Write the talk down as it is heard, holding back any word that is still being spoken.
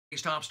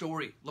Today's top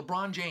story,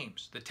 LeBron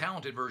James, the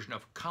talented version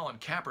of Colin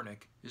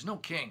Kaepernick, is no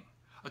king.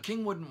 A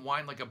king wouldn't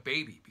whine like a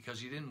baby because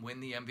he didn't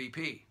win the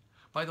MVP.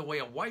 By the way,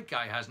 a white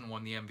guy hasn't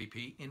won the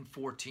MVP in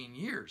 14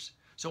 years.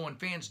 So when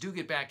fans do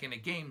get back into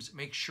games,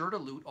 make sure to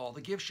loot all the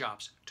gift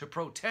shops to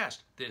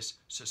protest this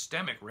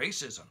systemic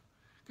racism.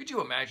 Could you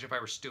imagine if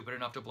I were stupid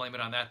enough to blame it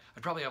on that?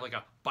 I'd probably have like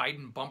a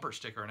Biden bumper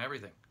sticker and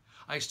everything.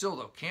 I still,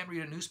 though, can't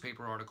read a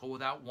newspaper article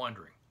without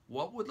wondering,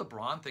 what would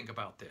LeBron think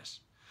about this?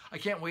 I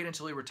can't wait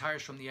until he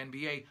retires from the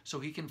NBA so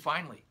he can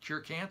finally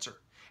cure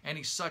cancer. And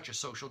he's such a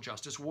social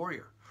justice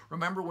warrior.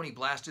 Remember when he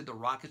blasted the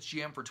Rockets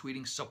GM for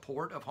tweeting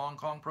support of Hong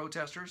Kong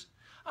protesters?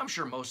 I'm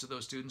sure most of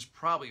those students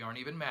probably aren't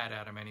even mad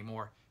at him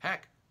anymore.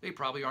 Heck, they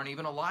probably aren't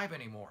even alive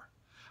anymore.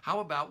 How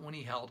about when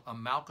he held a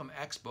Malcolm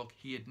X book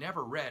he had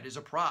never read as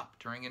a prop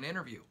during an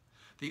interview?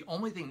 The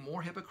only thing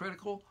more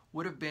hypocritical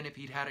would have been if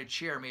he'd had a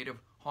chair made of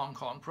Hong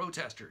Kong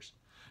protesters.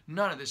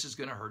 None of this is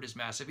going to hurt his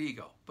massive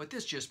ego, but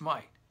this just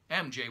might.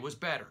 MJ was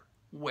better,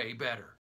 way better.